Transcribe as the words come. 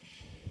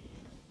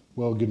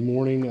Well, good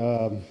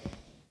morning.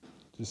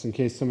 Just in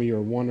case some of you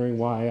are wondering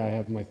why I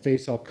have my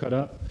face all cut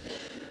up,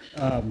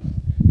 um,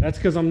 that's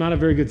because I'm not a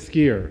very good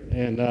skier.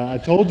 And I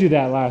told you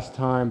that last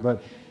time,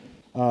 but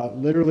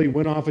literally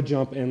went off a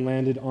jump and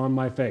landed on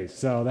my face.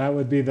 So that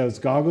would be those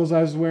goggles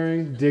I was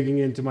wearing digging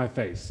into my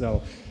face.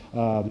 So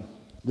um,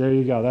 there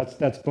you go.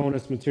 That's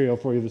bonus material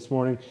for you this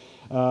morning.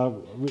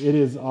 It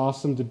is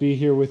awesome to be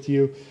here with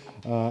you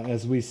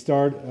as we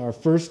start our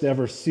first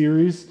ever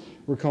series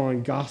we're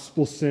calling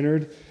Gospel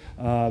Centered.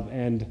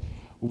 And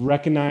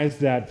recognize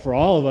that for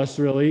all of us,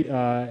 really,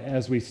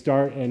 as we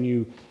start and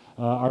you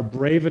are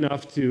brave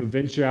enough to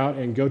venture out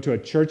and go to a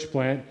church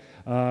plant,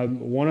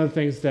 one of the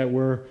things that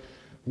we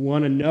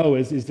want to know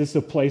is this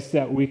a place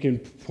that we can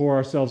pour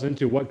ourselves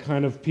into? What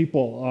kind of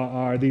people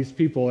are these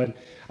people? And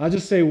I'll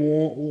just say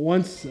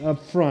once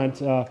up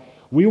front,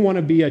 we want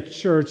to be a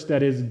church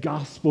that is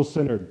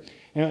gospel-centered.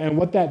 And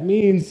what that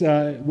means,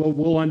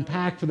 we'll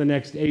unpack for the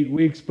next 8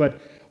 weeks, but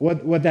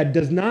what that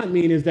does not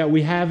mean is that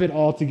we have it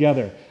all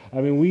together.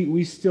 I mean,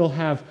 we still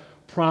have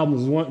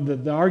problems.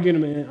 The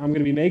argument I'm going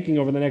to be making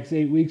over the next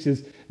 8 weeks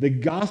is the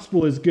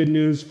gospel is good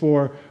news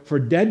for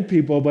dead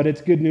people, but it's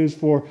good news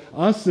for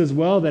us as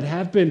well that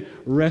have been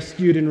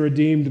rescued and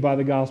redeemed by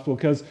the gospel,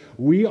 because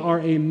we are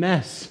a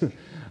mess.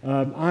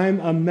 I'm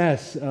a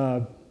mess.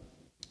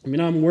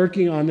 I'm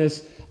working on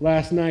this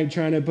last night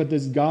trying to put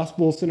this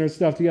gospel-centered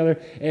stuff together,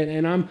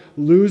 and I'm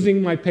losing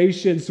my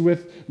patience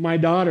with my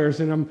daughters,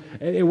 and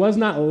it was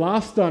not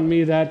lost on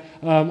me that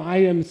I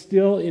am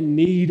still in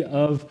need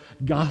of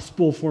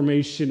gospel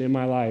formation in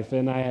my life,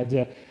 and I had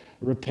to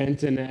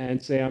repent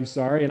and say I'm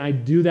sorry, and I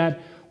do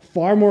that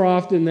far more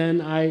often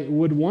than I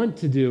would want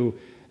to do.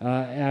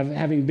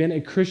 Having been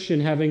a Christian,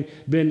 having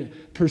been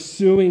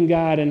pursuing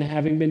God, and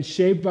having been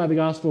shaped by the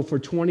gospel for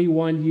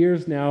 21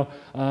 years now,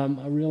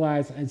 I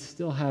realize I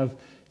still have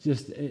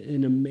just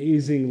an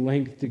amazing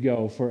length to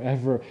go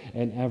forever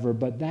and ever.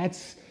 But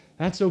that's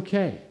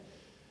okay,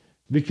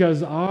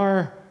 because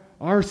our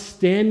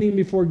standing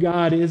before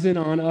God isn't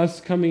on us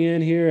coming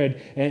in here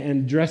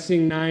and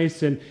dressing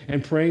nice and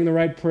praying the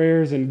right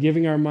prayers and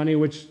giving our money,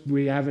 which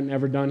we haven't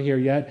ever done here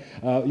yet.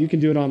 You can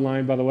do it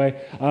online, by the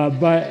way.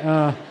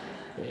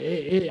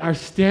 Our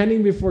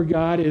standing before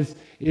God is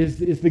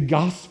the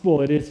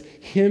gospel. It is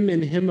Him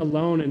and Him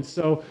alone. And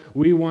so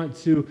we want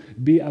to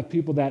be a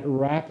people that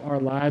wrap our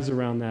lives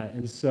around that.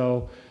 And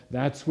so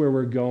that's where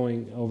we're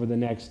going over the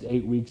next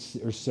 8 weeks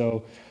or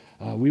so.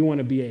 We want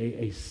to be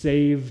a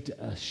saved,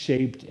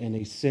 shaped, and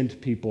a sent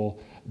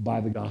people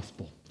by the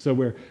gospel. So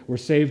we're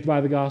saved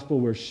by the gospel,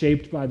 we're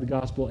shaped by the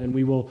gospel, and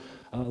we will,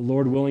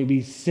 Lord willing,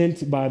 be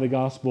sent by the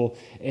gospel.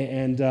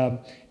 And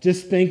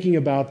just thinking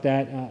about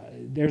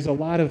that, there's a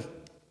lot of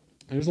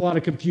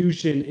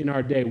confusion in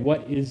our day.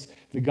 What is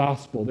the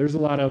gospel? There's a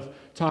lot of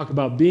talk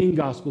about being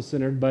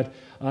gospel-centered, but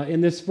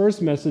in this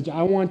first message,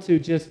 I want to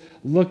just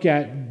look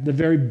at the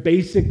very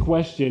basic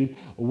question,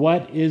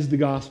 what is the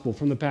gospel,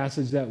 from the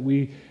passage that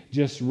we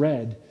just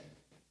read.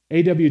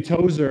 A.W.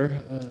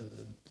 Tozer,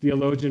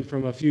 theologian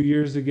from a few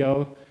years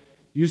ago,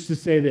 used to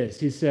say this.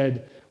 He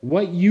said,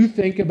 what you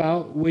think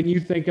about when you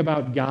think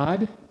about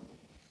God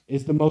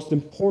is the most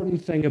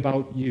important thing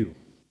about you.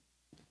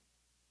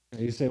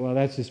 You say, well,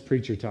 that's just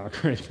preacher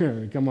talk right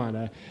there. Come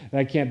on,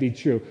 that can't be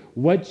true.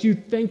 What you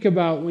think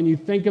about when you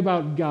think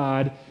about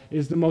God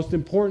is the most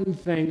important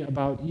thing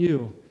about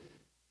you.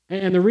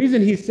 And the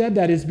reason he said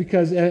that is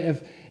because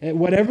if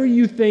whatever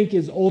you think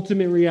is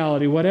ultimate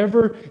reality,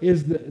 whatever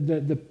is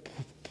the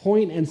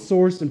point and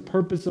source and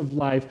purpose of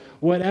life,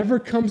 whatever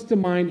comes to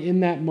mind in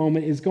that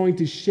moment is going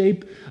to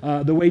shape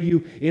the way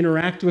you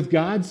interact with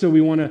God. So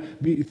we want to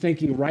be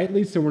thinking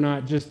rightly, so we're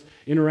not just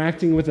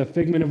interacting with a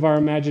figment of our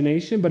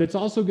imagination, but it's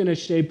also going to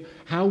shape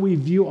how we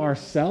view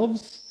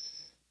ourselves,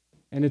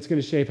 and it's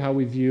going to shape how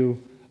we view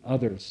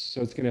others.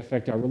 So it's going to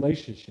affect our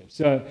relationships.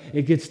 So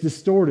it gets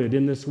distorted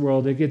in this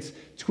world. It gets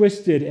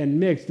twisted and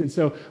mixed. And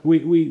so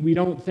we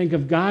don't think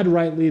of God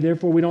rightly.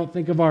 Therefore, we don't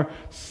think of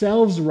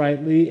ourselves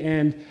rightly.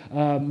 And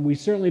we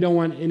certainly don't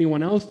want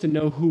anyone else to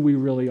know who we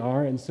really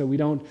are. And so we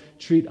don't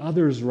treat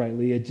others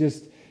rightly. It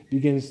just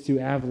begins to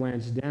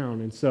avalanche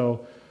down. And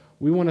so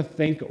we want to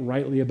think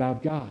rightly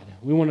about God.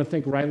 We want to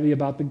think rightly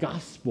about the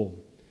gospel.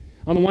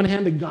 On the one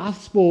hand, the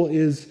gospel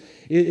is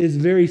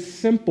very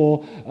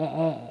simple.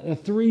 A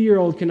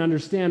 3-year-old can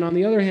understand. On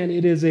the other hand,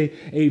 it is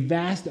a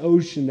vast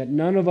ocean that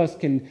none of us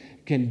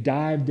can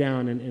dive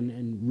down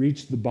and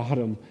reach the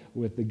bottom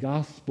with. The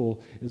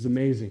gospel is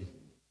amazing.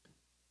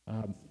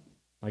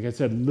 Like I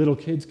said, little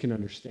kids can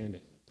understand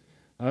it.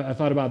 I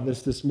thought about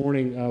this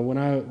morning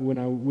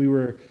when we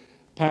were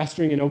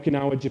pastoring in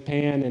Okinawa,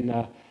 Japan,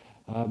 and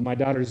my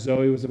daughter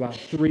Zoe was about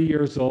 3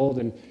 years old,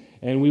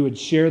 and we would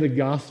share the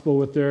gospel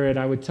with her, and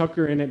I would tuck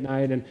her in at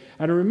night. And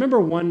I remember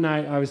one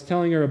night I was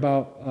telling her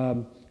about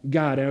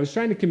God, and I was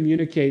trying to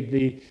communicate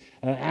the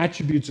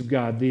attributes of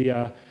God,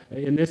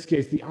 in this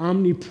case, the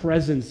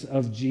omnipresence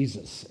of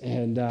Jesus.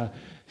 And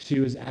she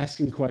was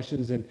asking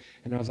questions, and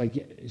I was like,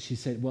 yeah. She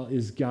said, well,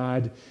 is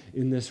God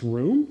in this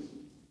room?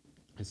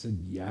 I said,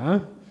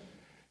 yeah.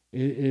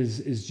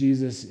 Is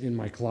Jesus in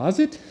my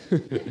closet?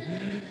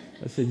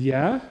 I said,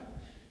 yeah.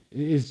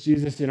 Is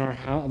Jesus in our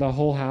house, the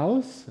whole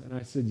house? And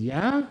I said,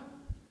 yeah.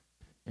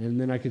 And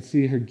then I could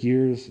see her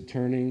gears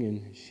turning,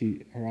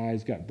 and her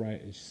eyes got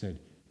bright, and she said,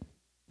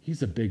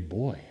 he's a big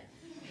boy.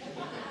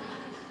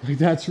 Like,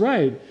 that's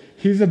right.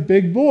 He's a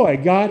big boy.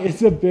 God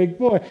is a big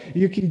boy.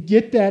 You can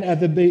get that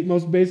at the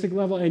most basic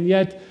level, and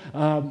yet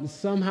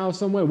somehow,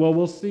 some way, well,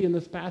 we'll see in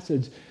this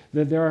passage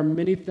that there are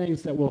many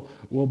things that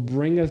will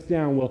bring us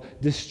down, will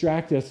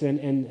distract us,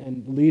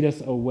 and lead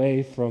us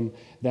away from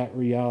that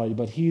reality.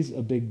 But he's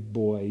a big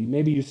boy.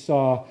 Maybe you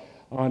saw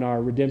on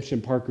our Redemption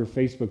Parker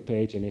Facebook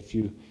page, and if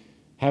you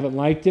haven't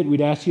liked it,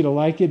 we'd ask you to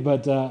like it,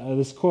 but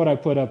this quote I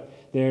put up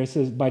there, it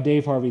says by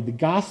Dave Harvey, "The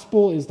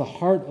gospel is the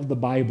heart of the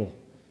Bible.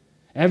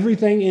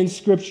 Everything in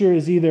Scripture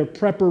is either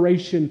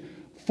preparation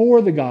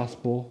for the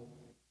gospel,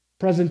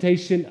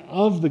 presentation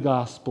of the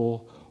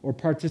gospel, or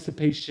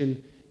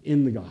participation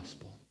in the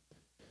gospel."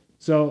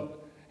 So,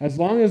 as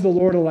long as the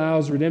Lord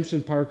allows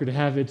Redemption Parker to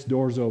have its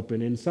doors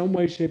open in some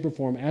way, shape, or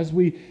form, as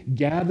we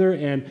gather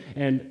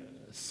and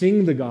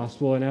sing the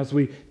gospel, and as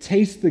we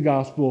taste the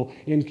gospel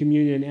in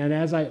communion, and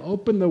as I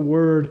open the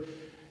Word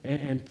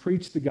and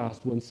preach the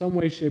gospel in some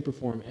way, shape, or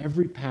form,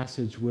 every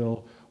passage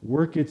will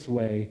work its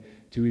way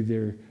to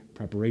either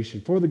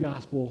preparation for the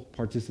gospel,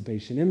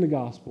 participation in the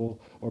gospel,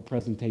 or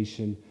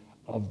presentation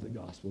of the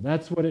gospel.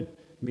 That's what it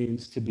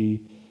means to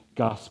be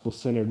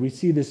gospel-centered. We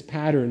see this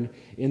pattern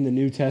in the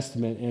New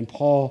Testament, and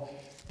Paul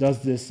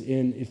does this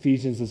in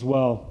Ephesians as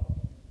well.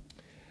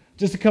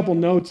 Just a couple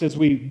notes as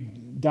we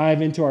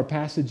dive into our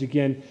passage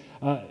again.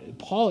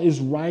 Paul is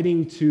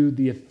writing to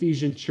the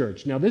Ephesian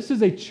church. Now, this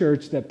is a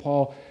church that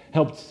Paul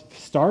helped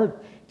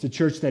start. It's a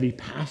church that he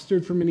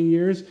pastored for many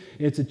years.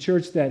 It's a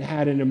church that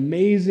had an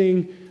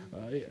amazing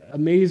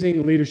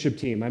leadership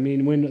team. I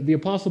mean, when the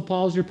Apostle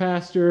Paul's your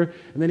pastor,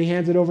 and then he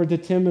hands it over to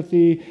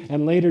Timothy,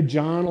 and later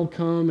John will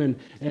come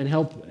and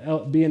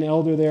help be an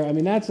elder there. I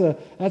mean, that's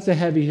a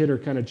heavy hitter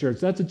kind of church.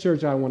 That's a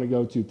church I want to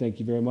go to. Thank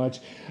you very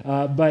much.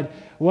 But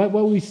what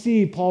we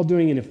see Paul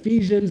doing in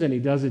Ephesians, and he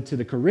does it to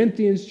the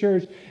Corinthians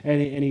church,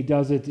 and he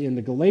does it in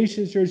the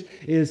Galatians church,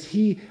 is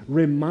he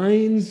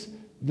reminds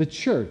the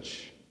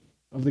church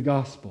of the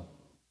gospel.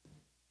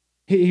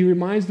 He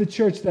reminds the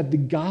church that the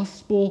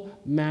gospel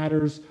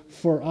matters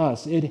for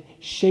us. It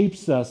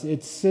shapes us,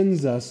 it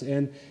sends us,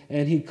 and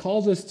he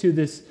calls us to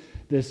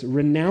this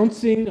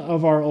renouncing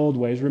of our old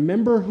ways.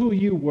 Remember who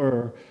you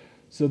were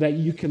so that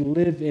you can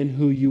live in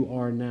who you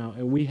are now.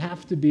 And we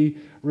have to be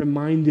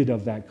reminded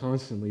of that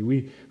constantly.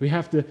 We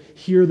have to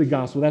hear the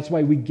gospel. That's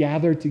why we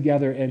gather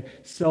together and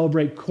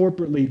celebrate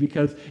corporately,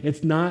 because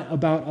it's not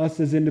about us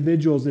as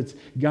individuals. It's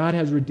God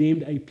has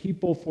redeemed a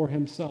people for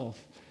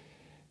himself.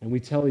 And we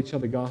tell each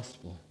other the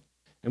gospel.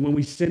 And when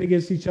we sin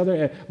against each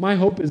other, my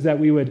hope is that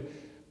we would,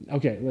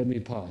 okay, let me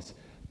pause.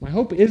 My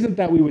hope isn't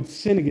that we would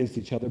sin against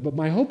each other, but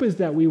my hope is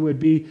that we would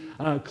be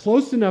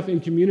close enough in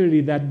community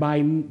that by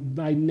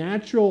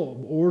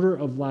natural order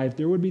of life,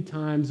 there would be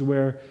times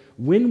where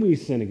when we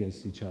sin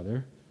against each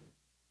other,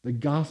 the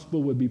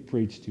gospel would be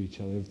preached to each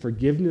other,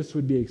 forgiveness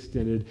would be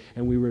extended,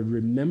 and we would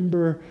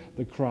remember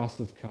the cross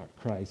of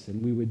Christ,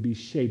 and we would be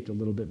shaped a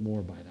little bit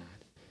more by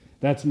that.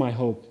 That's my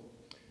hope.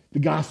 The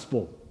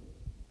gospel.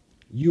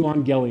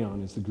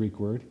 Euangelion is the Greek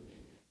word.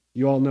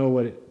 You all know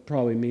what it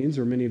probably means,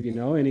 or many of you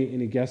know.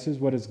 Any guesses?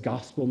 What does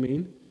gospel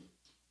mean?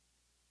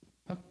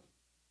 Oh,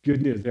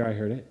 good news. There, I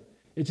heard it.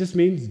 It just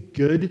means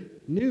good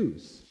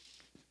news.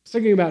 I was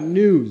thinking about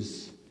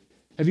news.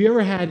 Have you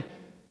ever had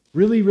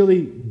really,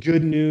 really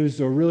good news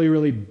or really,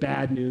 really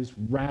bad news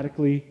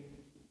radically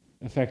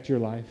affect your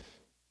life?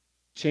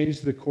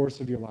 Change the course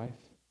of your life?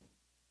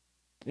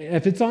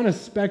 If it's on a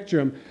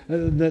spectrum,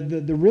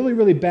 the really,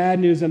 really bad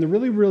news and the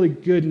really, really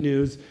good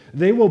news,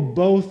 they will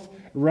both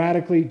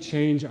radically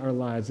change our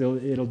lives.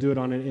 It'll do it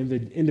on an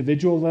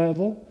individual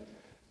level.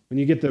 When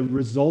you get the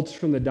results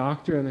from the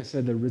doctor and they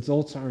said the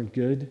results aren't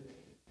good,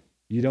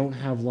 you don't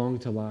have long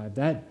to live.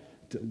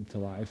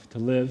 To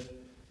live,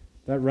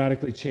 that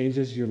radically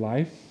changes your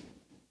life.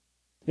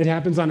 It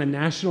happens on a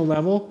national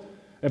level.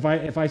 If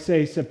I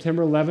say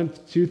September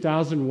 11th,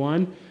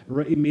 2001,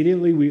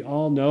 immediately we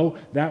all know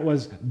that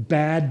was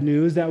bad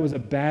news. That was a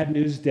bad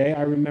news day.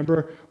 I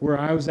remember where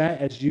I was at,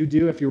 as you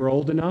do if you were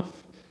old enough.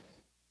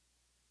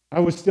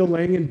 I was still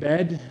laying in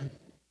bed.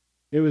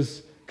 It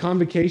was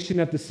convocation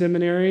at the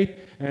seminary,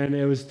 and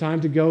it was time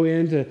to go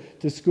into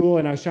school,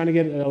 and I was trying to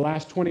get the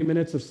last 20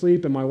 minutes of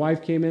sleep, and my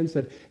wife came in and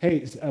said,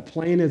 "Hey, a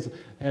plane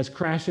has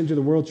crashed into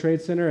the World Trade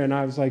Center," and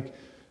I was like,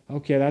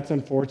 okay, that's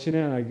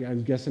unfortunate.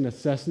 I'm guessing a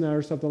Cessna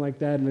or something like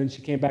that. And then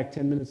she came back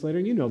 10 minutes later,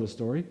 and you know the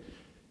story.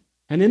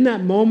 And in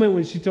that moment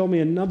when she told me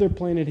another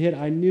plane had hit,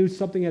 I knew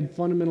something had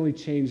fundamentally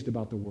changed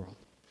about the world.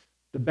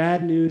 The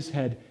bad news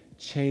had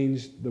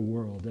changed the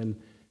world. And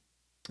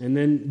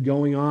then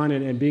going on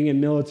and being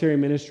in military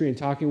ministry and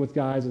talking with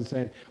guys and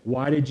saying,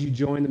 why did you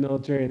join the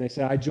military? And they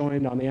said, I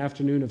joined on the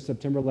afternoon of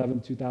September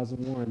 11,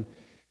 2001.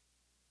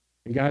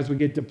 And guys would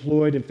get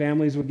deployed, and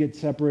families would get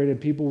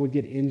separated, people would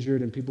get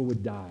injured, and people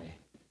would die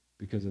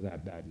because of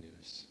that bad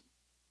news.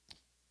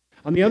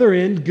 On the other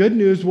end, good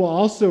news will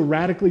also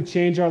radically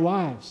change our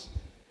lives.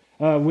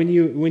 When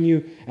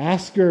you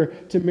ask her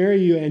to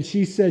marry you and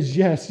she says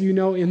yes, you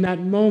know in that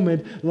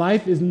moment,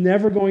 life is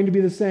never going to be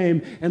the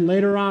same. And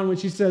later on, when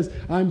she says,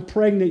 I'm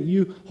pregnant,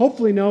 you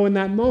hopefully know in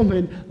that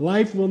moment,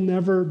 life will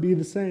never be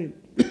the same.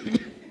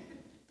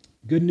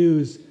 Good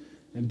news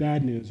and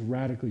bad news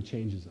radically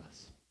changes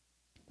us.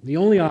 The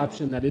only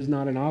option that is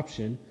not an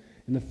option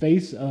in the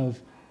face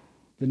of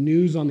the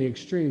news on the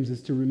extremes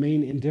is to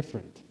remain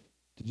indifferent,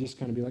 to just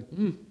kind of be like,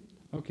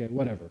 okay,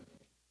 whatever.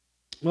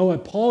 Well,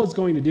 what Paul is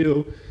going to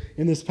do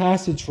in this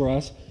passage for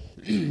us,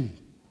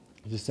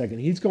 just a second,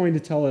 he's going to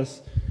tell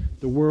us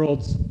the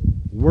world's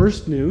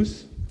worst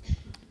news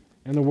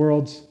and the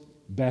world's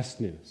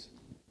best news.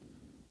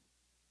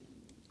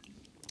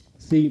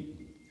 See,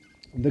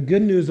 the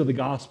good news of the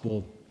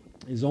gospel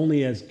is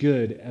only as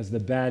good as the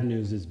bad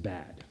news is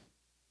bad.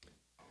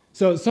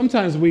 So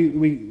sometimes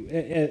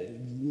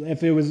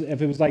if it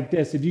was like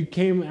this, if you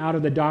came out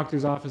of the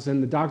doctor's office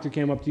and the doctor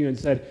came up to you and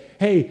said,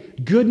 hey,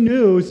 good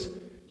news,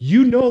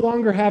 you no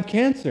longer have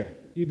cancer.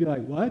 You'd be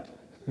like, what?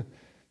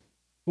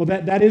 Well,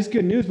 that is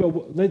good news,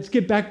 but let's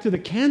get back to the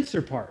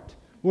cancer part.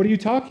 What are you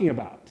talking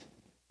about?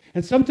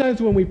 And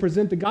sometimes when we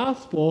present the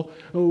gospel,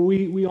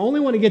 we only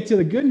want to get to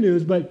the good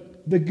news,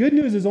 but the good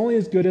news is only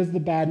as good as the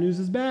bad news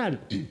is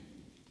bad.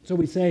 So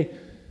we say,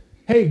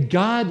 hey,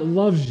 God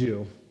loves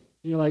you.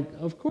 And you're like,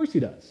 of course he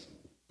does.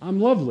 I'm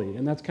lovely,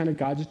 and that's kind of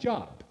God's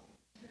job.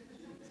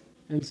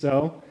 And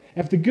so,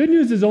 if the good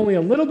news is only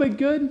a little bit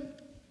good,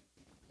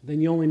 then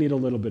you only need a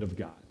little bit of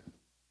God.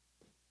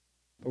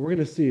 But we're going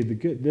to see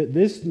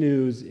this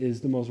news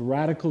is the most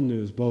radical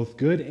news, both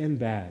good and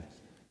bad,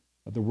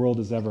 that the world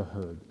has ever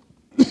heard.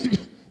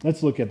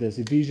 Let's look at this,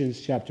 Ephesians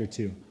chapter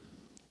 2.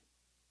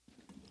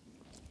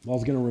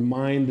 Paul's going to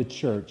remind the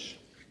church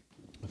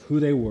of who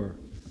they were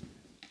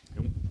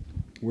and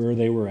where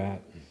they were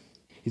at.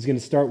 He's going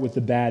to start with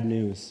the bad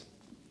news.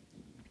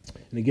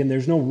 And again,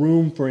 there's no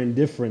room for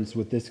indifference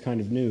with this kind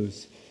of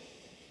news.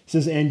 It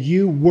says, and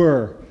you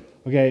were.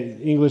 Okay,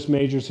 English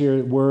majors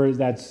here, were,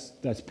 that's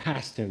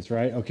past tense,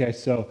 right? Okay,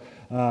 so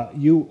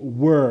you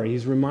were.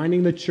 He's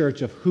reminding the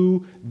church of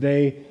who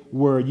they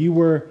were. You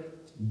were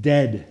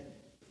dead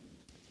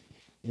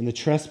in the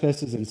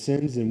trespasses and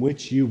sins in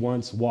which you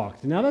once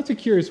walked. Now, that's a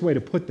curious way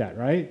to put that,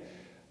 right?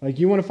 Like,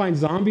 you want to find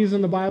zombies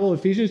in the Bible?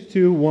 Ephesians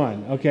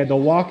 2:1. Okay, the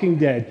walking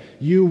dead.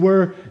 You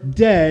were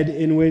dead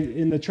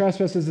in the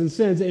trespasses and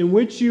sins in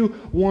which you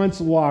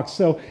once walked.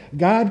 So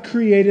God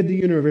created the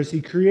universe.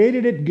 He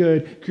created it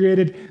good,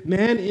 created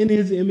man in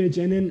his image.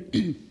 And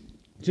in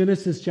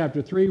Genesis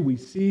chapter 3, we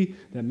see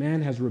that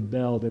man has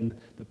rebelled, and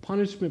the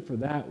punishment for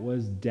that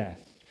was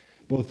death.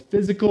 Both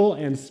physical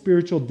and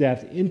spiritual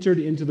death entered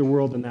into the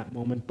world in that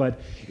moment,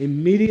 but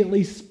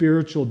immediately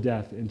spiritual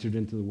death entered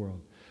into the world.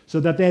 So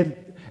that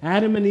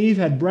Adam and Eve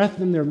had breath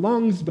in their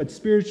lungs, but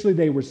spiritually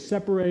they were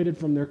separated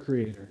from their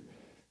Creator.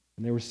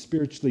 And they were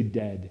spiritually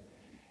dead.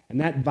 And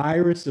that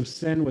virus of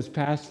sin was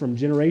passed from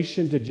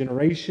generation to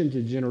generation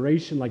to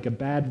generation like a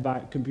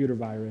bad computer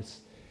virus.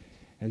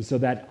 And so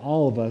that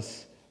all of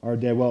us are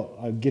dead. Well,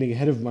 I'm getting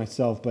ahead of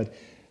myself, but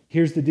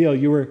here's the deal.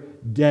 You were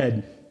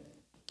dead.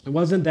 It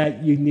wasn't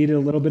that you needed a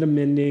little bit of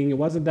mending. It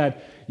wasn't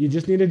that you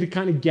just needed to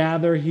kind of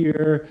gather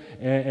here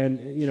and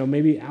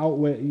maybe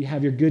you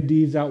have your good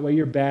deeds outweigh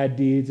your bad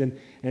deeds and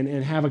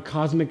have a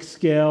cosmic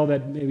scale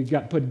that maybe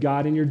put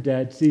God in your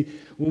debt. See,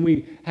 when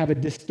we have a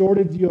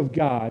distorted view of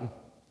God,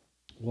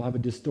 we'll have a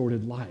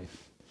distorted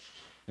life.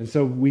 And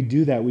so we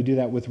do that. We do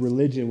that with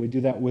religion. We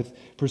do that with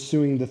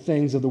pursuing the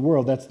things of the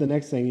world. That's the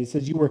next thing. He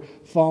says you were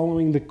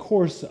following the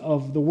course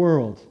of the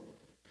world.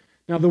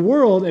 Now, the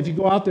world, if you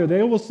go out there,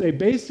 they will say,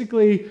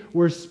 basically,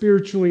 we're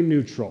spiritually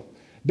neutral.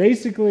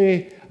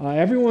 Basically,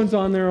 everyone's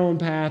on their own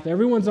path.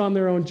 Everyone's on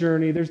their own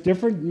journey. There's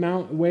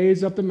different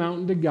ways up the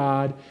mountain to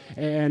God,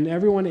 and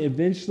everyone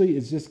eventually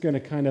is just going to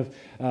kind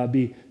of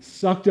be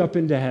sucked up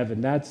into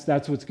heaven. That's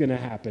what's going to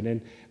happen.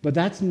 But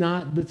that's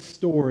not the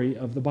story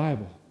of the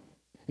Bible.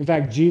 In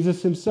fact,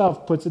 Jesus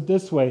himself puts it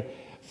this way,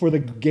 for the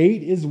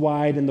gate is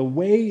wide and the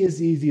way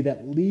is easy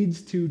that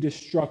leads to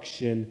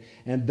destruction,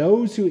 and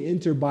those who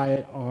enter by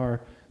it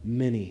are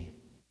many.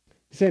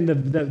 He's saying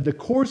the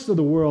course of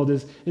the world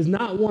is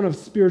not one of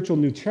spiritual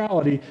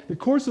neutrality. The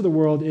course of the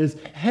world is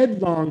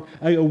headlong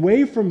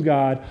away from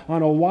God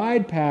on a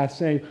wide path,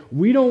 saying,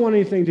 we don't want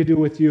anything to do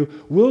with you.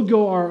 We'll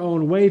go our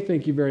own way,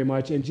 thank you very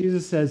much. And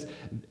Jesus says,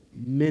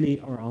 many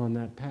are on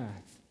that path.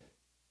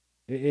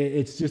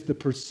 It's just the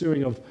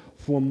pursuing of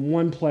from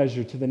one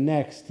pleasure to the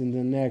next and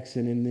the next,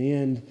 and in the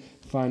end,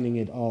 finding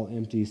it all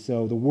empty.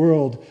 So the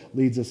world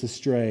leads us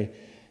astray.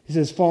 He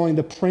says, following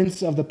the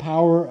prince of the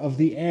power of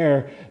the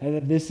air.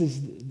 And this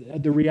is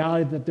the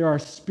reality that there are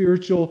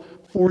spiritual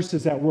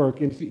forces at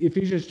work. In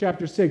Ephesians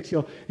chapter 6,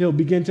 he'll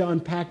begin to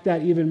unpack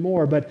that even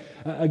more. But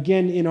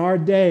again, in our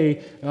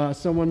day,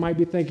 someone might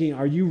be thinking,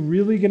 are you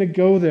really going to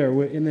go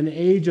there in an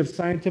age of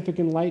scientific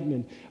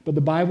enlightenment? But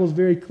the Bible is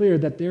very clear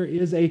that there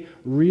is a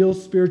real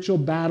spiritual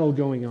battle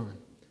going on.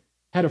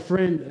 I had a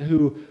friend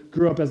who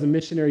grew up as a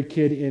missionary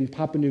kid in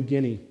Papua New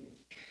Guinea.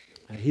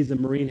 He's a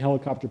Marine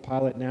helicopter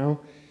pilot now.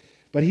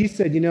 But he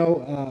said,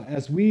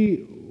 as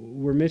we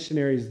were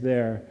missionaries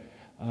there,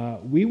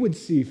 we would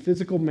see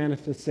physical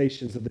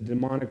manifestations of the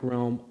demonic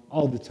realm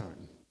all the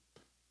time.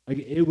 Like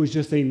it was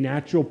just a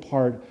natural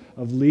part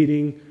of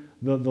leading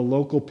the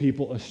local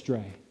people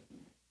astray.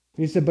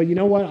 And he said, but you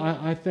know what?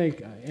 I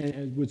think,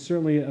 and would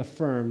certainly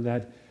affirm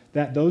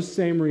that those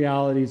same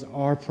realities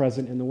are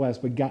present in the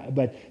West.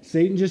 But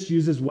Satan just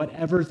uses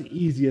whatever's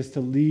easiest to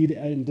lead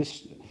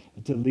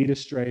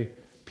astray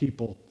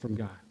people from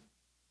God.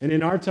 And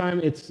in our time,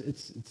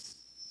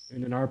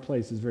 and in our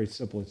place, it's very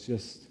simple. It's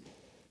just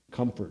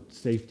comfort,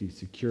 safety,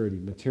 security,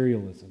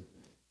 materialism.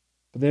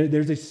 But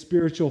there's a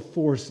spiritual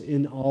force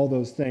in all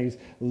those things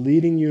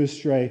leading you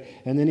astray.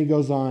 And then he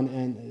goes on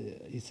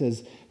and he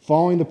says,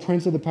 following the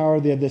prince of the power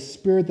of the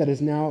spirit that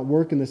is now at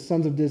work in the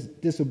sons of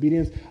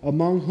disobedience,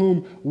 among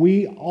whom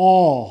we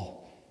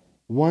all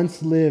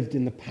once lived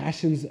in the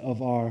passions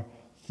of our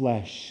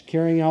flesh,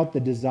 carrying out the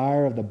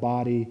desire of the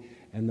body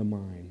and the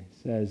mind. It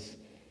says,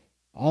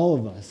 all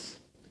of us,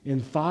 in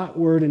thought,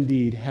 word, and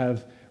deed,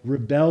 have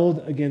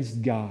rebelled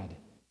against God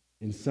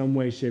in some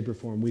way, shape, or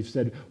form. We've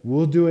said,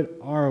 we'll do it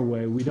our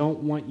way. We don't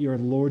want your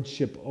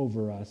lordship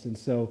over us. And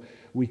so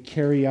we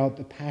carry out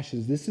the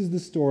passions. This is the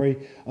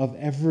story of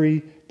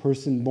every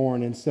person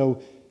born. And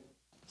so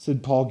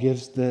Paul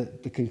gives the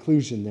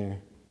conclusion there.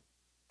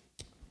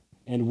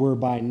 And we're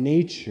by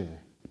nature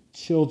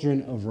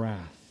children of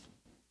wrath,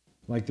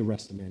 like the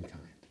rest of mankind.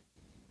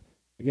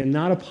 Again,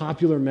 not a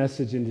popular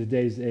message in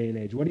today's day and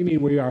age. What do you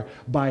mean we are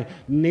by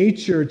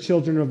nature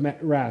children of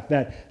wrath?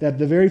 That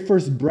the very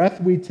first breath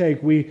we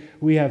take,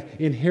 we have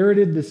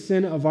inherited the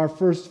sin of our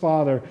first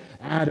father,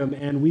 Adam,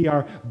 and we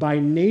are by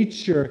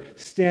nature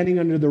standing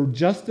under the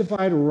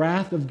justified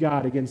wrath of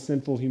God against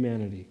sinful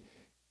humanity.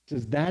 It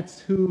says that's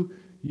who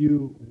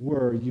you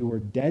were. You were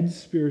dead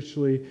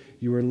spiritually.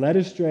 You were led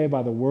astray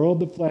by the world,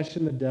 the flesh,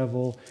 and the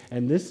devil.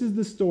 And this is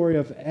the story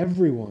of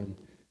everyone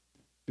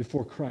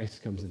before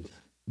Christ comes into.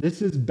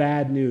 This is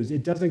bad news.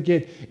 It doesn't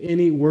get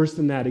any worse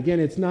than that. Again,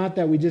 it's not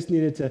that we just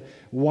needed to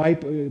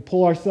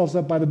pull ourselves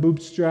up by the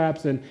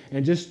bootstraps and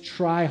just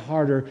try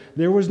harder.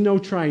 There was no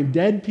trying.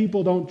 Dead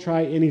people don't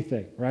try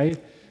anything, right?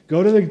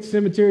 Go to the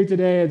cemetery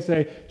today and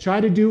say,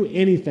 try to do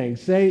anything.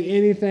 Say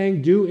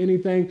anything, do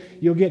anything.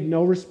 You'll get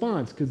no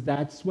response because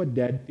that's what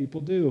dead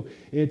people do.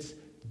 It's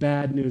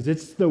bad news.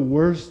 It's the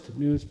worst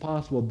news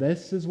possible.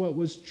 This is what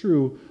was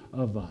true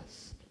of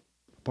us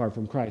apart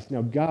from Christ.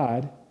 Now,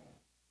 God,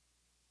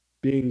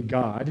 being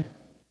God,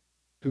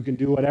 who can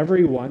do whatever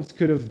he wants,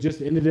 could have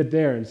just ended it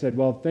there and said,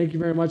 well, thank you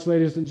very much,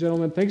 ladies and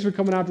gentlemen. Thanks for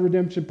coming out to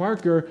Redemption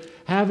Parker.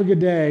 Have a good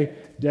day,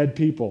 dead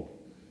people.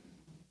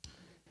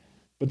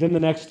 But then the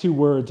next two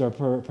words are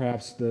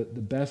perhaps the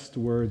best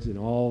words in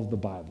all of the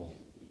Bible.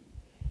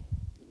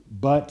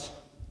 But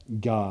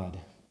God.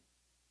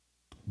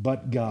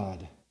 But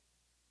God.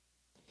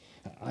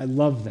 I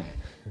love that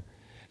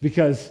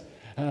because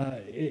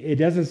it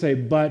doesn't say,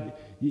 but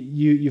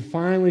you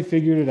finally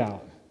figured it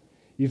out.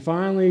 You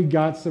finally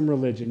got some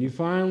religion. You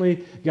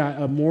finally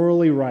got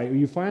morally right.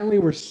 You finally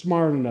were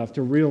smart enough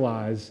to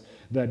realize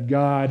that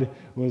God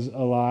was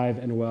alive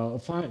and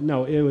well.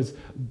 No, it was,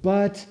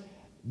 but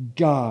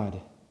God,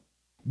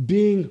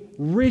 being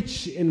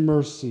rich in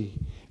mercy,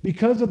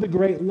 because of the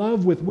great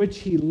love with which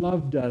he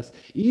loved us,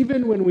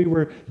 even when we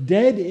were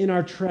dead in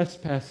our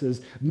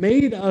trespasses,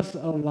 made us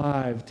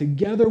alive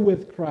together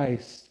with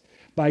Christ.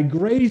 By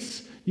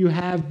grace you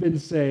have been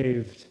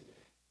saved.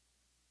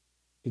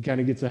 He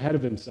kind of gets ahead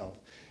of himself.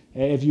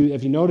 If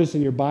you notice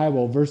in your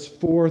Bible, verse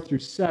 4 through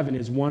 7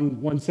 is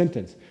one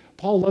sentence.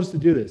 Paul loves to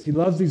do this. He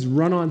loves these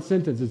run-on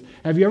sentences.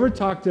 Have you ever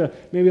talked to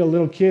maybe a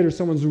little kid or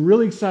someone's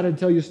really excited to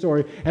tell you a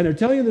story, and they're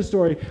telling you the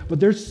story,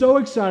 but they're so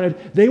excited,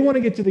 they want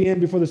to get to the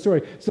end before the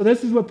story. So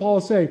this is what Paul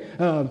is saying.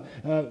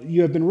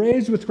 You have been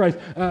raised with Christ.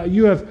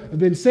 You have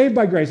been saved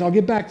by grace. I'll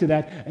get back to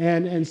that.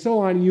 And so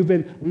on. You've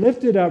been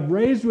lifted up,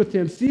 raised with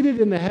him,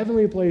 seated in the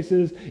heavenly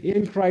places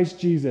in Christ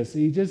Jesus.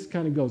 He just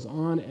kind of goes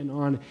on.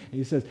 And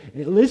he says,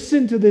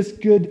 listen to this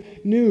good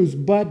news.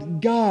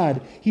 But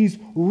God, he's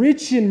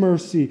rich in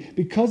mercy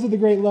because of the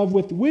great love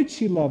with which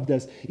he loved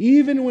us,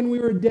 even when we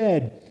were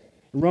dead.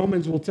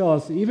 Romans will tell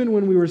us, even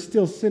when we were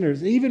still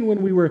sinners, even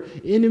when we were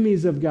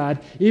enemies of God,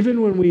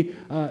 even when we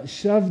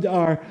shoved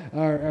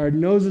our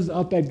noses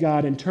up at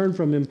God and turned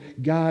from him,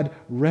 God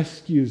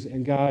rescues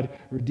and God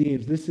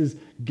redeems. This is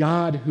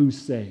God who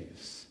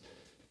saves.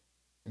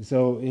 And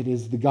so it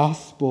is the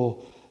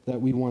gospel that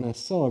we want to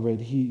celebrate.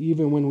 He,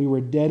 even when we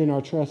were dead in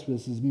our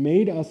trespasses,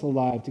 made us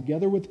alive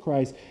together with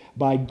Christ.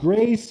 By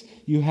grace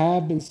you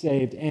have been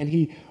saved. And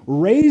he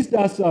raised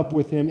us up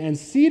with him and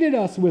seated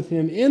us with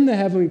him in the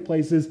heavenly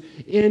places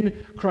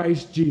in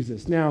Christ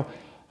Jesus. Now,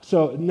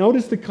 so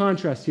notice the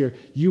contrast here.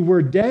 You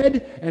were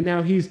dead, and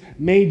now he's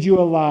made you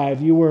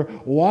alive. You were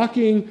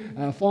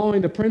walking,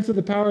 following the prince of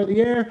the power of the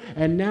air,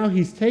 and now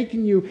he's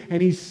taken you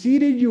and he's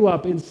seated you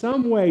up in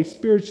some way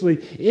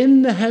spiritually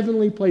in the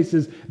heavenly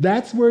places.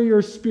 That's where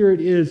your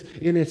spirit is,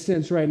 in a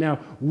sense, right now,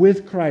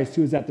 with Christ,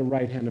 who is at the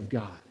right hand of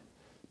God.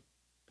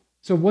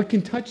 So what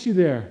can touch you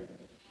there?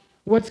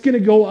 What's going to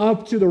go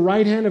up to the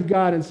right hand of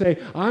God and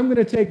say, I'm going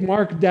to take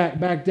Mark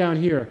back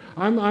down here.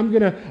 I'm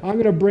going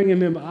to bring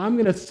him in. I'm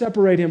going to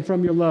separate him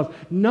from your love.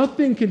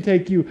 Nothing can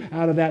take you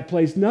out of that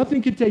place.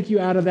 Nothing can take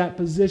you out of that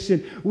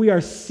position. We are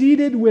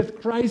seated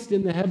with Christ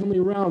in the heavenly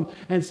realm.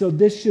 And so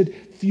this should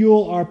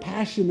fuel our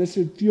passion. This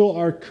should fuel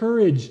our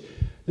courage.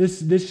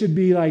 This should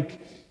be like,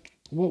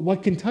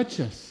 what can touch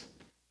us?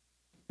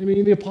 I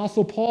mean, the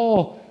Apostle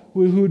Paul,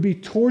 who would be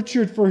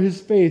tortured for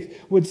his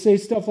faith, would say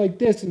stuff like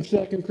this in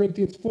 2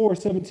 Corinthians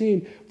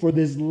 4:17, for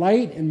this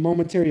light and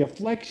momentary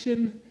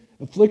affliction,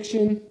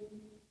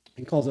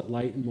 he calls it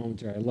light and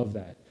momentary. I love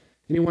that.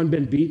 Anyone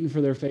been beaten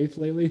for their faith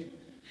lately?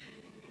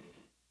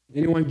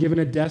 Anyone given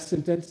a death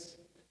sentence?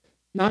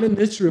 Not in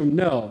this room,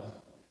 no.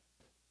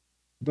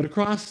 But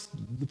across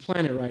the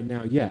planet right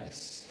now,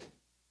 yes.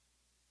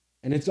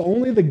 And it's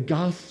only the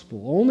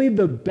gospel, only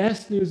the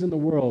best news in the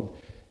world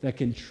that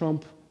can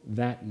trump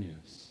that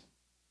news.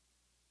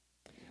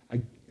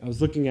 I was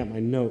looking at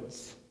my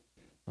notes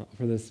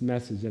for this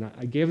message, and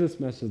I gave this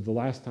message the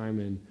last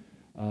time in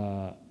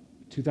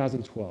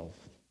 2012.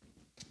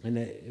 And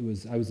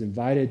I was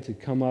invited to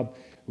come up.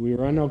 We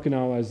were on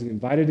Okinawa. I was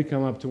invited to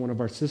come up to one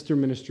of our sister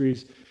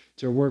ministries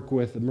to work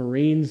with the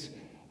Marines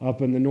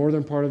up in the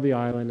northern part of the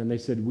island, and they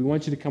said, we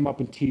want you to come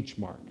up and teach,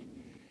 Mark.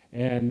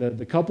 And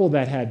the couple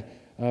that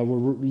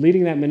were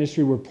leading that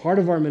ministry were part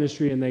of our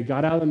ministry, and they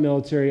got out of the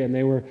military, and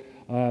they were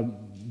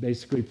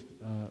basically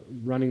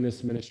running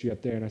this ministry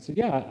up there. And I said,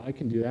 yeah, I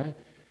can do that.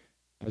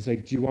 I was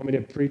like, do you want me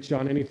to preach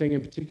on anything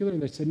in particular?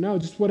 And they said, no,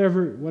 just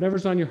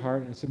whatever's on your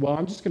heart. And I said, well,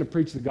 I'm just going to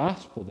preach the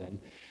gospel then.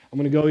 I'm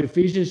going to go to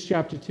Ephesians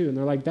chapter 2. And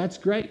they're like, that's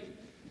great.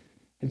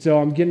 And so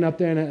I'm getting up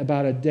there, and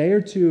about a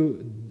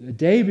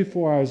day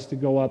before I was to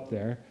go up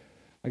there,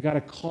 I got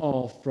a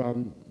call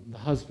from the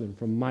husband,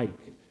 from Mike.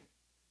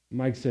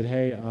 Mike said,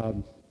 hey, I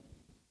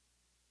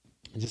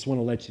just want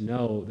to let you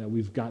know that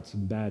we've got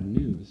some bad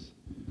news.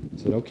 I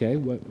said, okay,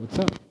 what's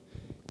up?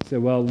 He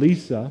said, well,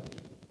 Lisa,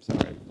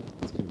 sorry,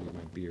 it's going to be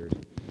my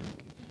beard.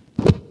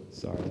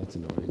 Sorry, that's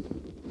annoying.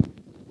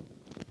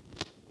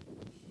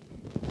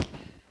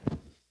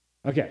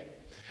 Okay.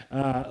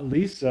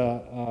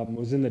 Lisa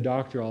was in the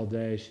doctor all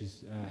day.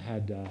 She's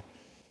had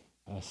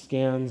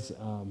scans.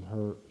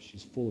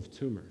 She's full of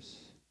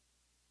tumors.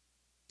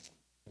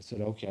 I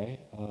said,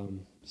 okay.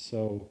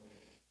 So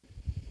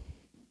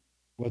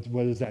what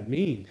does that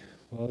mean?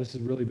 Well, this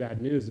is really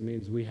bad news. It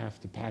means we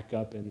have to pack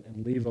up and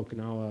leave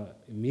Okinawa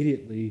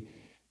immediately.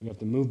 We have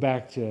to move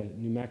back to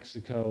New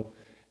Mexico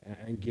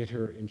and get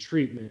her in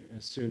treatment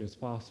as soon as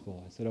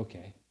possible. I said,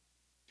 okay.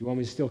 Do you want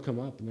me to still come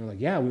up? And they're like,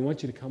 yeah, we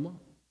want you to come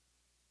up.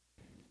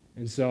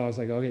 And so I was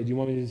like, okay, do you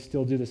want me to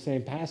still do the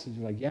same passage?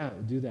 They're like, yeah,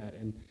 we'll do that.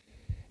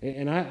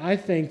 And I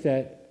think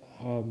that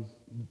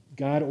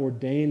God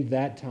ordained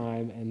that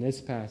time and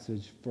this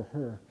passage for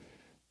her.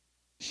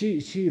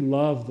 She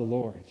loved the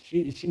Lord.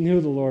 She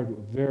knew the Lord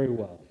very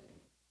well.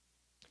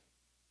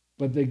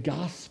 But the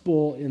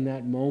gospel in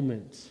that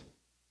moment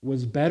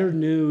was better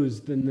news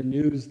than the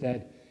news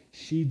that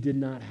she did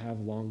not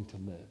have long to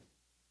live.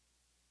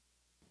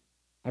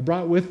 I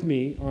brought with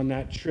me on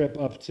that trip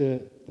up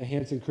to the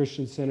Hanson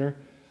Christian Center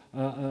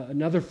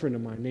another friend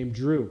of mine named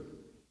Drew.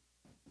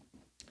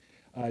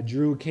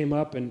 Drew came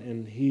up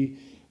and he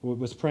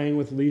was praying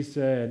with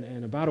Lisa,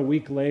 and about a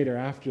week later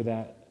after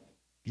that,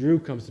 Drew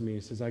comes to me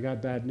and says, I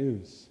got bad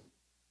news.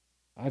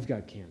 I've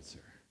got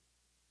cancer.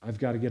 I've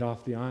got to get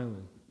off the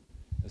island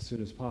as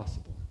soon as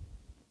possible.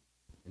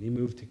 And he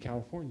moved to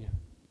California.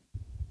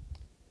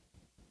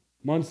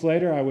 Months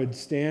later, I would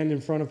stand in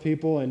front of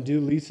people and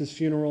do Lisa's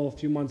funeral. A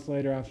few months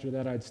later after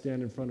that, I'd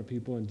stand in front of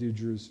people and do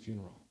Drew's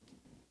funeral.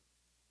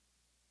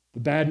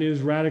 The bad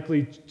news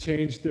radically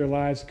changed their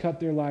lives, cut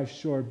their lives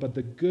short, but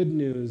the good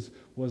news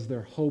was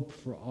their hope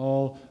for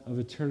all of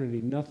eternity.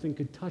 Nothing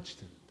could touch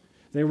them.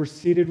 They were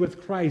seated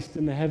with Christ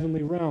in the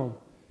heavenly realm,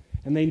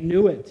 and they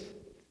knew it.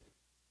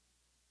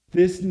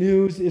 This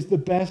news is the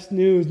best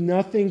news.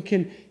 Nothing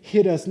can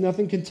hit us.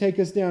 Nothing can take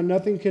us down.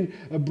 Nothing can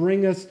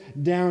bring us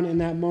down in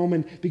that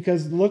moment,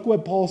 because look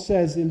what Paul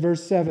says in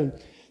verse 7.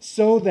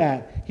 So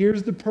that,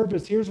 here's the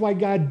purpose. Here's why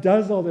God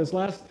does all this.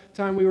 Last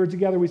time we were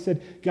together, we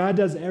said God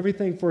does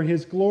everything for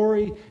his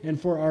glory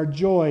and for our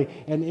joy.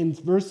 And in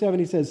verse 7,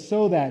 he says,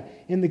 so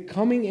that in the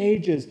coming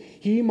ages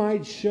he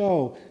might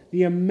show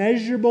the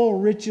immeasurable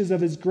riches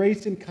of his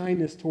grace and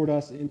kindness toward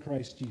us in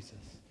Christ Jesus.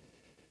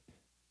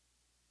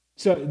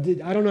 So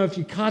I don't know if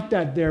you caught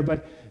that there,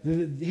 but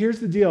here's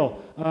the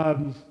deal.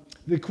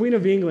 The Queen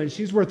of England,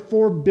 she's worth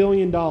 $4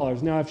 billion.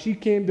 Now, if she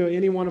came to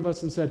any one of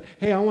us and said,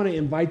 hey, I want to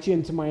invite you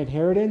into my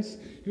inheritance,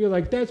 you'd be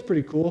like, that's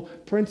pretty cool.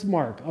 Prince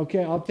Mark,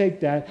 okay, I'll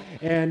take that.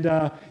 And,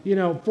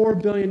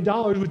 $4 billion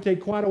would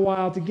take quite a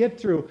while to get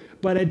through.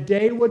 But a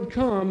day would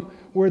come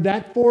where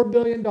that $4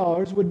 billion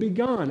would be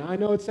gone. I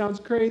know it sounds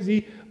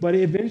crazy, but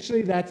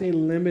eventually that's a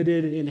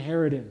limited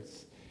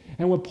inheritance.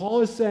 And what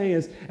Paul is saying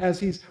is, as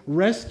he's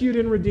rescued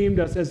and redeemed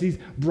us, as he's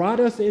brought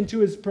us into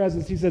his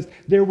presence, he says,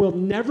 there will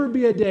never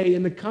be a day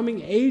in the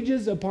coming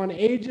ages upon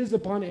ages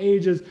upon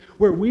ages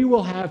where we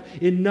will have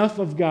enough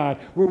of God,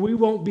 where we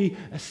won't be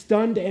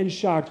stunned and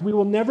shocked. We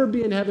will never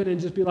be in heaven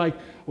and just be like,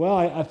 well,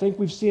 I think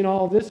we've seen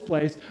all this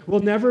place.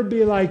 We'll never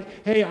be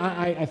like, hey,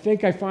 I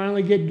think I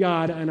finally get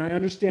God and I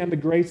understand the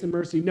grace and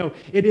mercy. No,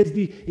 it is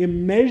the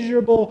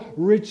immeasurable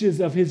riches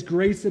of his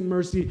grace and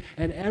mercy,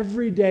 and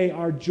every day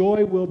our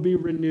joy will be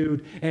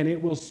renewed, and it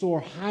will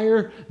soar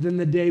higher than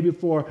the day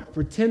before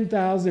for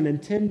 10,000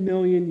 and 10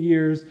 million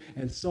years,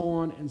 and so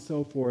on and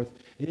so forth.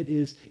 It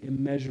is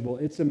immeasurable.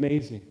 It's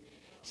amazing.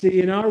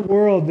 See, in our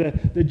world,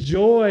 the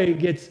joy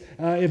gets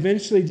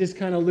eventually just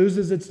kind of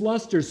loses its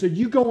luster. So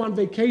you go on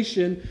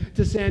vacation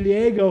to San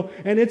Diego,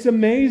 and it's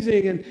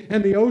amazing,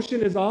 and the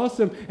ocean is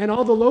awesome, and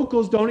all the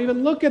locals don't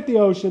even look at the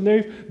ocean.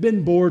 They've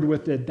been bored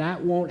with it.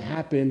 That won't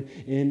happen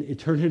in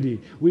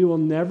eternity. We will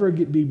never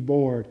be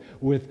bored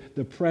with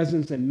the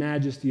presence and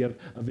majesty of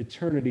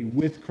eternity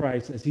with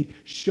Christ as he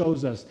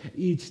shows us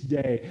each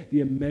day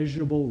the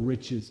immeasurable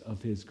riches of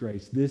his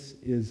grace. This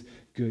is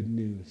good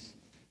news.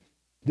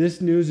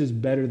 This news is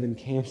better than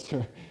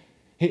cancer.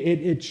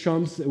 It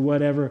trumps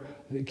whatever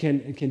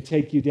can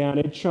take you down.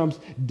 It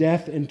trumps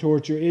death and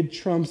torture. It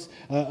trumps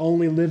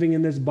only living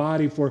in this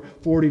body for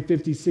 40,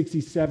 50, 60,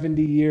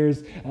 70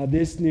 years.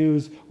 This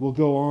news will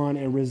go on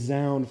and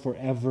resound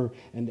forever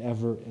and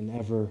ever and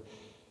ever.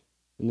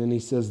 And then he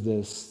says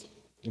this.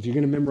 If you're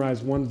going to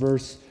memorize one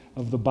verse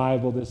of the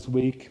Bible this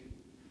week,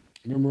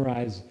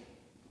 memorize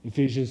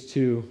Ephesians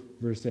 2,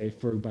 verse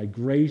 8. For by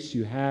grace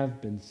you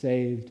have been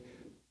saved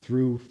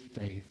through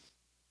faith.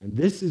 And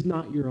this is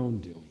not your own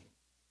doing.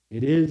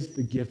 It is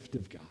the gift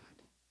of God.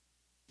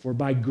 For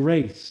by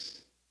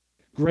grace,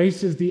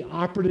 grace is the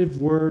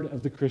operative word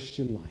of the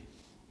Christian life.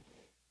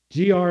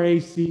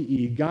 Grace,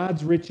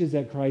 God's riches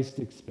at Christ's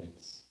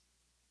expense.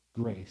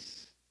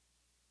 Grace.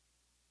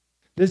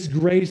 This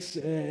grace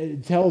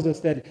tells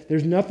us that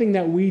there's nothing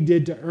that we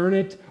did to earn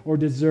it or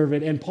deserve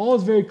it. And Paul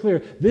is very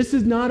clear. This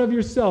is not of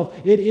yourself.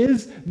 It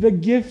is the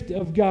gift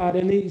of God.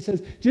 And he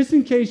says, just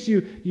in case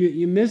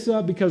you miss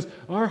up, because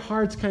our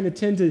hearts kind of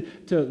tend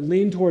to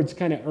lean towards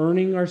kind of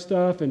earning our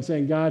stuff and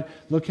saying, God,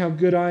 look how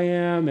good I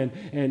am,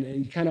 and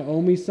you kind of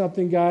owe me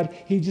something, God.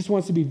 He just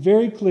wants to be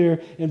very clear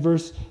in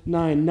verse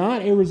 9,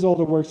 not a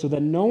result of work, so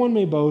that no one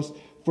may boast,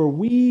 for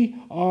we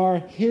are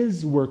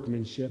his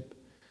workmanship.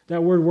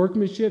 That word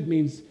workmanship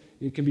means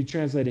it can be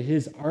translated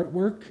his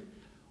artwork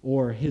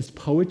or his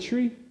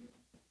poetry.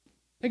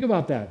 Think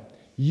about that.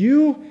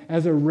 You,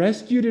 as a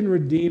rescued and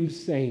redeemed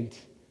saint,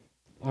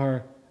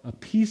 are a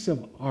piece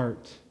of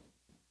art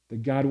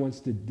that God wants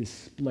to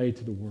display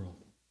to the world.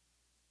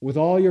 With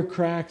all your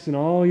cracks and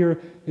all your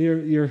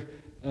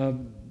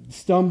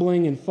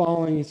stumbling and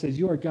falling, he says,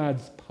 you are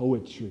God's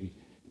poetry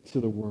to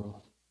the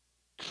world.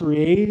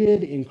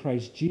 Created in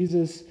Christ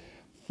Jesus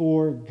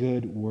for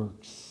good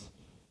works,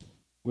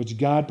 which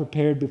God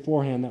prepared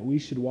beforehand that we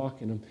should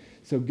walk in them.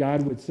 So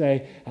God would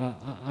say,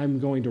 I'm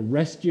going to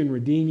rescue and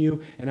redeem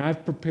you, and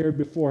I've prepared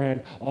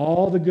beforehand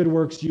all the good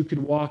works you could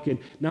walk in.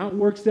 Not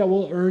works that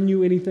will earn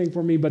you anything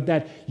for me, but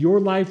that your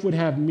life would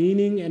have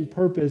meaning and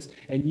purpose,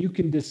 and you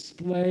can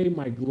display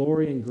my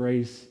glory and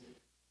grace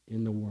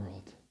in the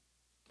world.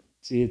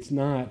 See, it's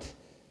not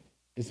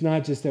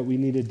just that we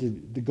needed to,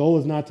 the goal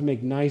is not to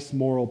make nice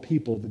moral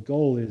people. The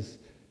goal is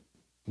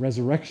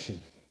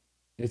resurrection.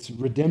 It's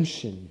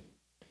redemption.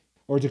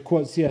 Or to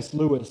quote C.S.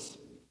 Lewis,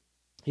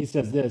 he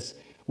says this,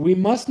 we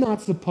must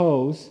not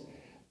suppose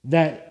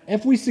that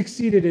if we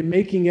succeeded in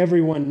making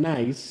everyone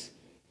nice,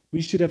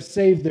 we should have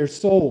saved their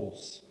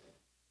souls.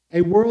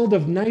 A world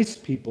of nice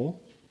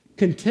people,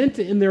 content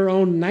in their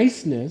own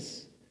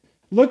niceness,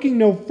 looking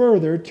no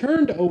further,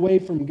 turned away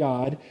from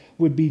God,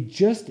 would be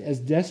just as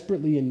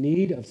desperately in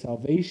need of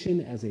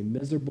salvation as a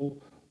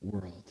miserable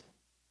world.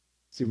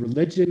 See,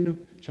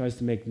 religion tries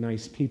to make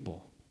nice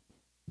people.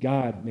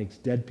 God makes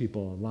dead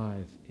people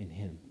alive in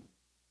him.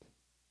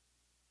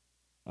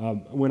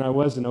 When I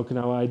was in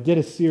Okinawa, I did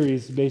a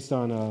series based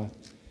on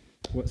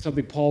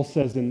something Paul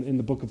says in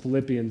the book of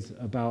Philippians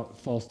about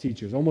false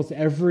teachers. Almost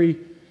every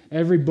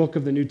book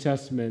of the New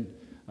Testament,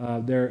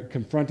 they're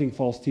confronting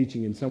false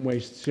teaching in some way,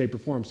 shape, or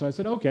form. So I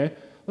said, okay,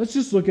 let's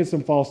just look at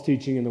some false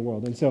teaching in the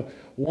world. And so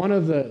one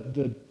of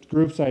the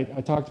groups I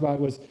talked about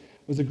was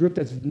a group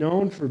that's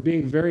known for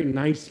being very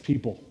nice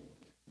people.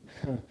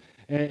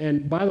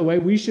 And by the way,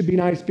 we should be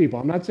nice people.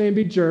 I'm not saying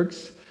be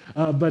jerks,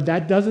 but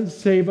that doesn't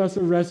save us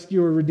or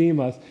rescue or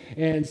redeem us.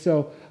 And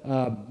so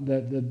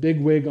the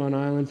big wig on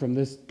island from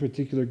this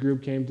particular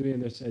group came to me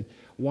and they said,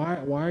 why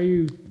are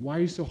you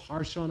so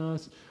harsh on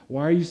us?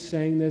 Why are you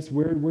saying this?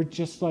 We're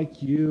just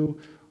like you.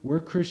 We're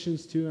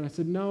Christians too. And I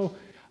said, no,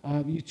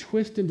 you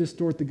twist and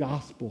distort the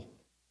gospel.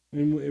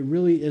 And it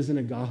really isn't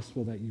a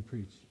gospel that you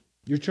preach.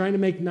 You're trying to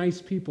make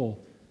nice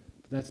people,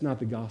 but that's not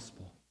the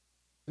gospel.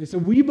 They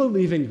said, we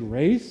believe in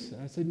grace.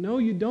 I said, no,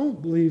 you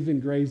don't believe in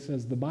grace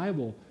as the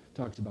Bible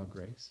talks about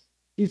grace.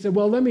 He said,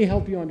 well, let me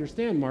help you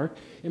understand, Mark.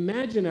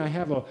 Imagine I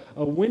have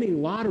a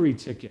winning lottery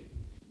ticket,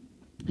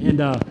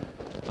 And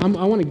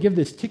I want to give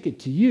this ticket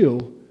to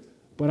you,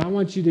 but I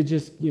want you to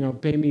just,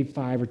 pay me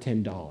 $5 or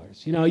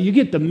 $10. You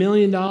get the $1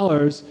 million,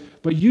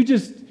 but you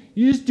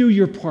just do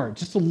your part,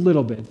 just a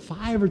little bit,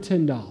 $5 or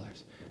 $10.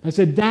 I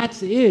said,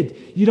 that's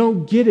it. You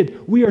don't get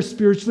it. We are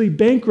spiritually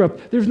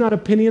bankrupt. There's not a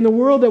penny in the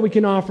world that we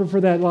can offer for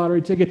that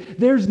lottery ticket.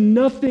 There's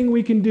nothing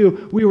we can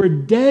do. We were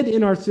dead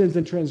in our sins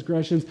and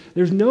transgressions.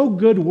 There's no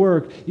good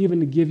work even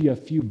to give you a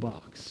few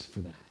bucks for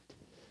that.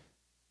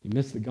 You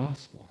missed the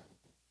gospel.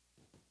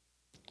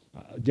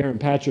 Darren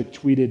Patrick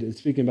tweeted,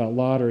 speaking about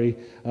lottery,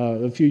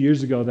 a few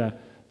years ago that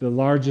the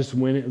largest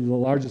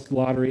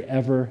lottery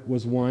ever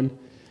was won.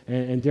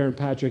 And Darren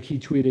Patrick, he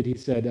tweeted, he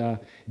said,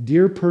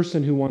 "Dear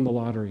person who won the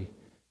lottery,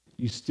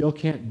 you still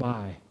can't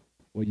buy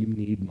what you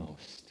need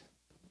most."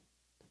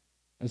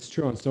 That's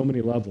true on so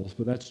many levels,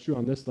 but that's true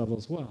on this level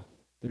as well.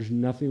 There's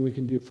nothing we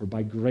can do, for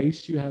by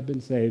grace you have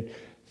been saved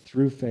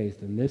through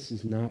faith, and this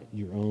is not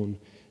your own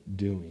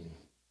doing.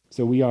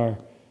 So we are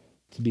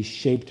to be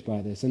shaped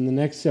by this. In the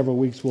next several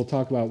weeks, we'll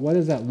talk about what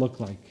does that look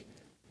like?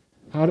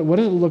 What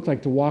does it look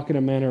like to walk in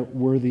a manner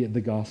worthy of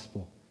the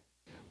gospel?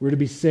 We're to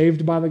be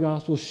saved by the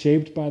gospel,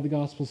 shaped by the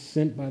gospel,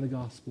 sent by the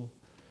gospel.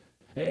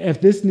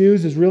 If this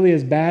news is really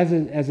as bad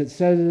as it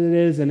says it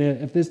is, and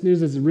if this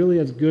news is really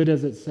as good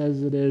as it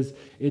says it is,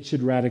 it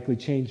should radically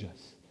change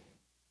us.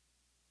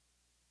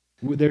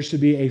 There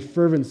should be a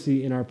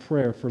fervency in our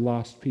prayer for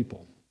lost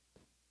people.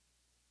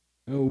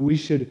 We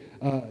should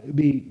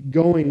be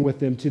going with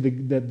them to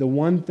the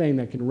one thing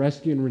that can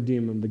rescue and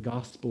redeem them, the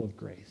gospel of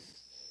grace.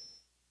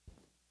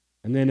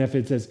 And then if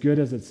it's as good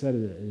as it said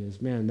it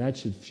is, man, that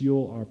should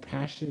fuel our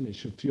passion. It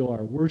should fuel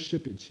our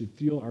worship. It should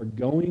fuel our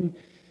going.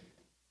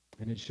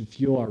 And it should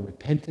fuel our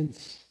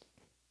repentance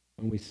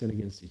when we sin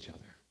against each other.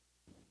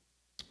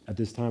 At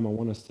this time, I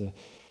want us to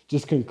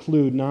just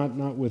conclude,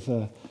 not with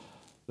a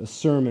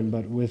sermon,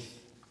 but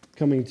with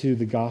coming to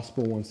the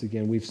gospel once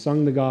again. We've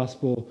sung the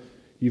gospel.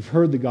 You've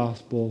heard the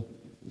gospel.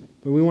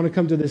 But we want to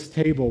come to this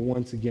table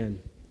once again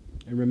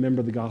and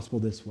remember the gospel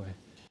this way.